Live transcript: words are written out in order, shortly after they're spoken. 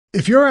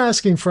If you're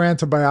asking for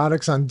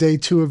antibiotics on day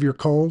 2 of your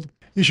cold,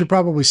 you should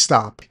probably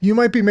stop. You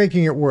might be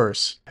making it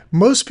worse.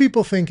 Most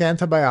people think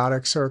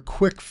antibiotics are a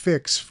quick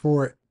fix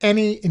for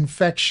any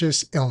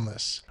infectious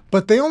illness,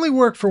 but they only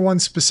work for one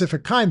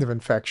specific kind of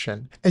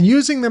infection, and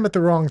using them at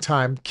the wrong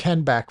time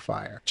can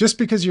backfire. Just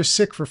because you're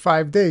sick for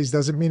 5 days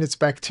doesn't mean it's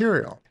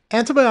bacterial.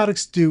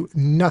 Antibiotics do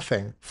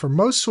nothing for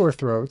most sore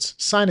throats,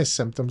 sinus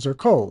symptoms, or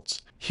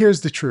colds.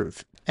 Here's the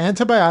truth.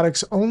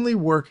 Antibiotics only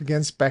work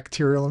against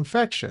bacterial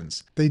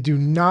infections. They do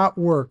not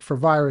work for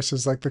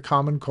viruses like the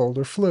common cold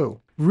or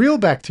flu. Real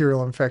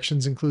bacterial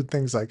infections include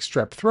things like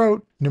strep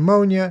throat,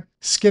 pneumonia,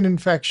 skin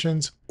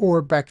infections,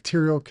 or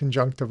bacterial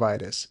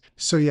conjunctivitis,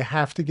 so you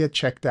have to get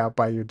checked out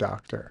by your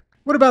doctor.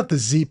 What about the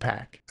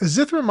Z-Pak?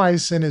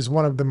 Azithromycin is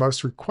one of the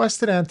most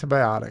requested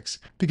antibiotics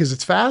because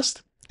it's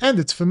fast and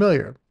it's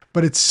familiar.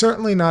 But it's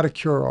certainly not a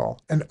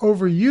cure-all, and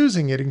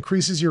overusing it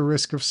increases your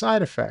risk of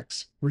side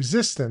effects,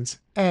 resistance,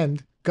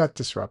 and gut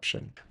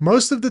disruption.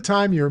 Most of the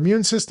time, your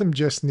immune system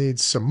just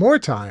needs some more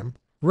time,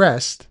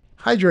 rest,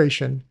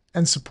 hydration,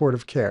 and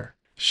supportive care.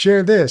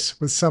 Share this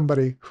with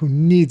somebody who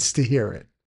needs to hear it.